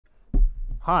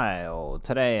Hi,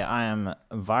 today I am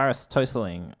virus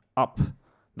totaling up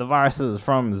the viruses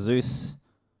from Zeus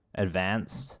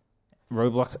Advanced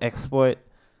Roblox exploit.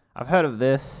 I've heard of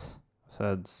this,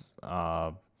 so it's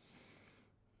I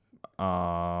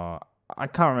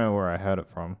can't remember where I heard it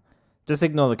from. Just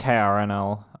ignore the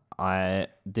KRNL. I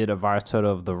did a virus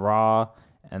total of the raw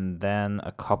and then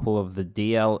a couple of the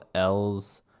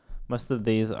DLLs. Most of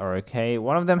these are okay.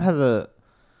 One of them has a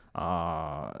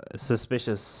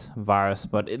suspicious virus,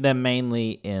 but they're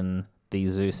mainly in the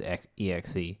Zeus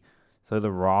exe. So the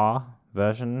raw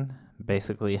version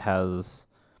basically has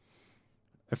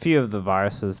a few of the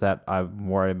viruses that I'm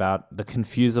worried about. The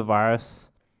confuser virus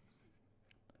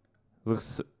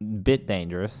looks a bit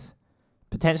dangerous.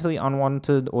 Potentially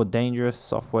unwanted or dangerous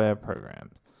software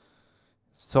programs.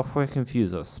 Software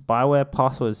confuser, spyware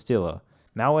password stealer.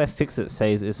 Malware fixit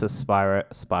says it's a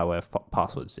spyware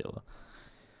password stealer.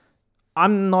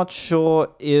 I'm not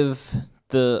sure if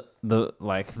the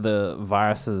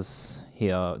viruses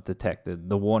here detected,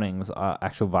 the warnings are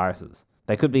actual viruses.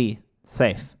 They could be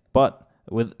safe, but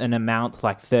with an amount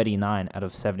like 39 out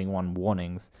of 71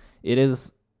 warnings, it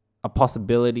is a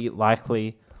possibility,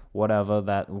 likely, whatever,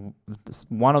 that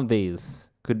one of these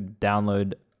could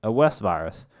download a worse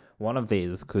virus. One of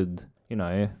these could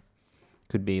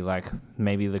be like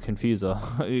maybe the confuser.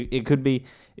 It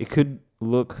could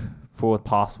look for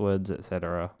passwords,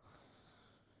 etc.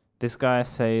 This guy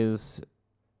says,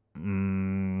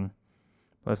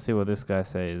 let's see what this guy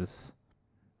says.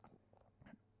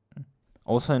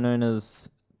 Also known as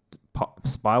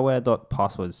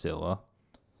spyware.password stealer.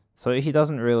 So he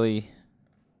doesn't really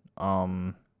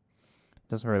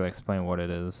explain what it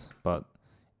is, but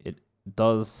it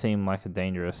does seem like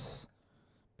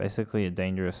basically a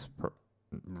dangerous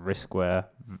riskware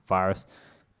virus.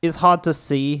 It's hard to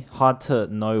see, hard to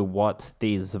know what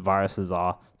these viruses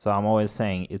are. So I'm always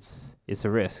saying it's a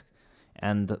risk.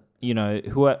 And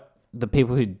who are the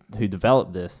people who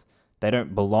developed this? They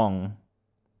don't belong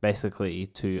basically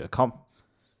to a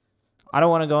I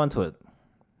don't want to go into it.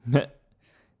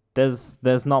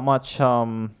 there's not much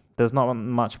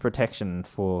protection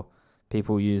for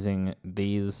people using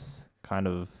these kind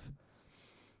of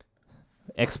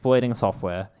exploiting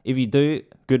software. If you do,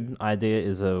 good idea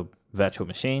is a virtual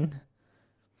machine.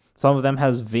 Some of them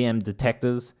has VM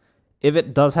detectors. If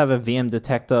it does have a VM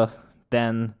detector,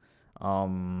 then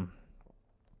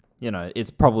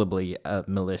it's probably a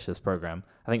malicious program.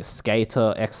 I think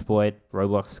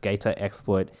Roblox Skater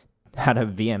exploit had a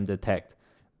VM detect,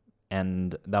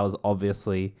 and that was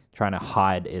obviously trying to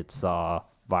hide its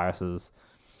viruses.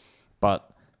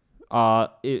 But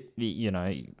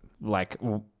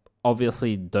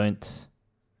obviously don't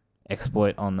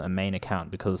exploit on a main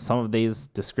account, because some of these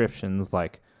descriptions,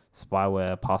 like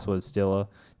spyware, password stealer,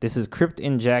 this is crypt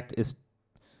inject, is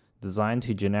designed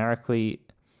to generically.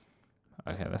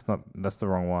 Okay, that's the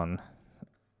wrong one.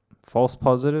 False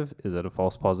positive? Is it a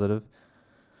false positive?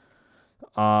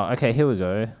 Okay, here we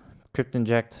go. Crypt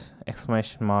inject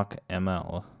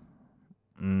 !ML.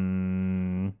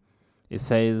 It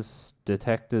says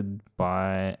detected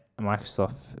by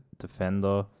Microsoft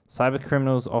Defender. Cyber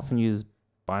criminals often use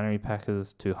binary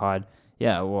packers to hide.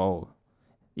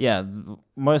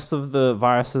 Most of the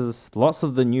viruses, lots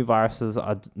of the new viruses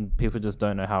people just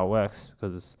don't know how it works,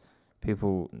 because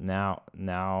people now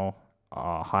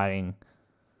are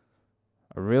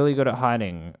really good at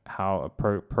hiding how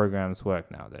programs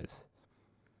work nowadays.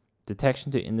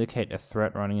 Detection to indicate a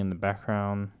threat running in the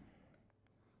background.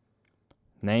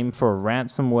 Name for a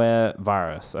ransomware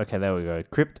virus. Okay, there we go.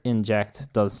 Crypt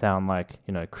inject does sound like,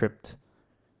 crypt,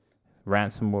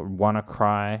 ransomware,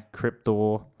 WannaCry,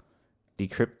 Cryptor,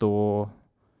 Decryptor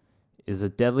is a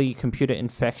deadly computer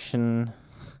infection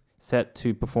set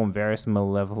to perform various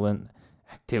malevolent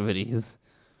activities.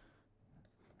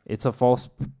 It's a false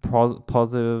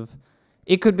positive.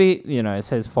 It could be, it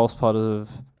says false positive,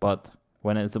 but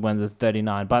when it's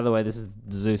 39. By the way, this is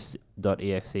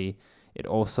zeus.exe. It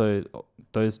also,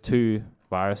 those two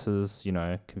viruses,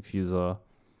 confuser,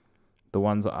 the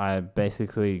ones I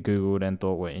basically Googled and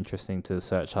thought were interesting to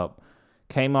search up,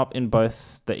 came up in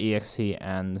both the exe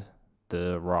and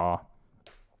the raw.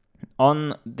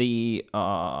 On the,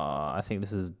 I think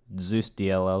this is Zeus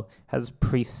DLL, has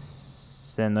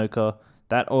Presenoka.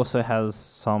 That also has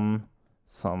some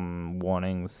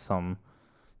warnings. Some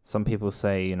people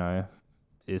say,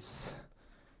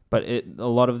 but a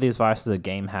lot of these viruses are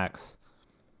game hacks.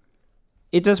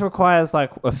 It just requires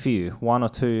like one or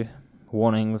two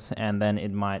warnings, and then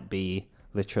it might be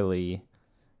literally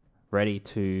ready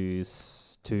to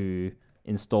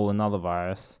install another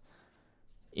virus.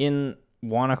 In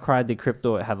WannaCry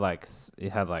Decryptor,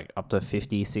 it had like up to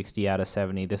 50, 60 out of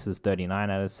 70. This is 39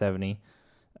 out of 70.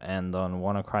 And on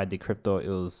WannaCry Decryptor, it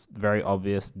was very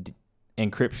obvious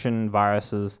encryption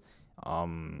viruses,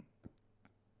 encrypting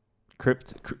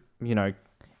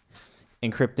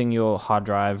your hard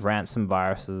drive, ransom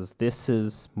viruses. This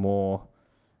is more,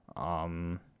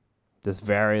 there's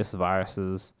various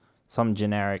viruses, some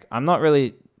generic. I'm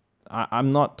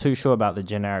not too sure about the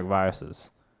generic viruses.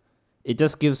 It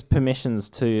just gives permissions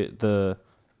to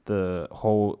the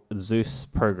whole Zeus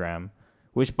program,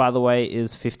 which by the way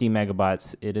is 50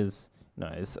 megabytes. It is,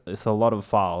 it's a lot of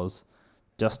files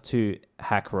just to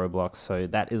hack Roblox. So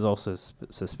that is also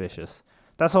suspicious.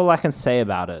 That's all I can say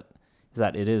about it, is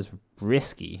that it is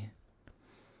risky.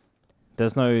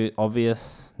 There's no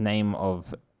obvious name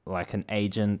of like an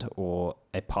agent or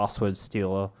a password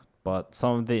stealer, but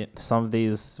some of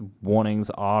these warnings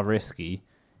are risky.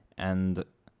 And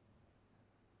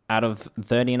out of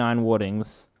 39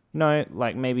 warnings,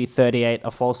 like maybe 38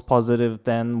 are false positive,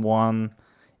 then one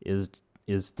is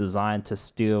designed to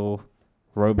steal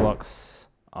Roblox,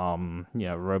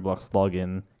 Roblox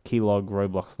login, keylog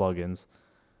Roblox logins.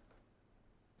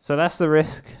 So that's the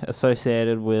risk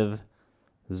associated with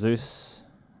Zeus,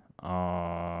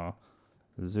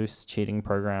 Zeus cheating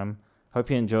program. Hope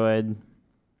you enjoyed.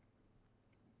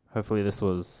 Hopefully this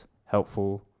was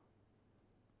helpful.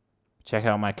 Check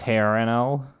out my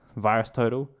KRNL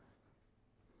virustotal.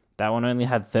 That one only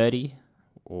had 30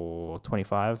 or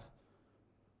 25,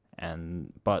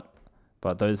 but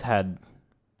those had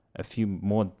a few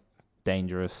more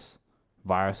dangerous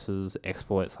viruses,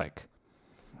 exploits like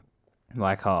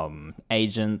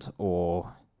agent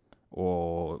or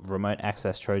remote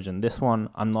access Trojan. This one,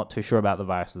 I'm not too sure about the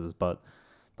viruses, but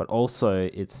also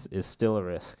it's still a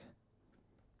risk.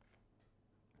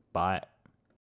 Bye.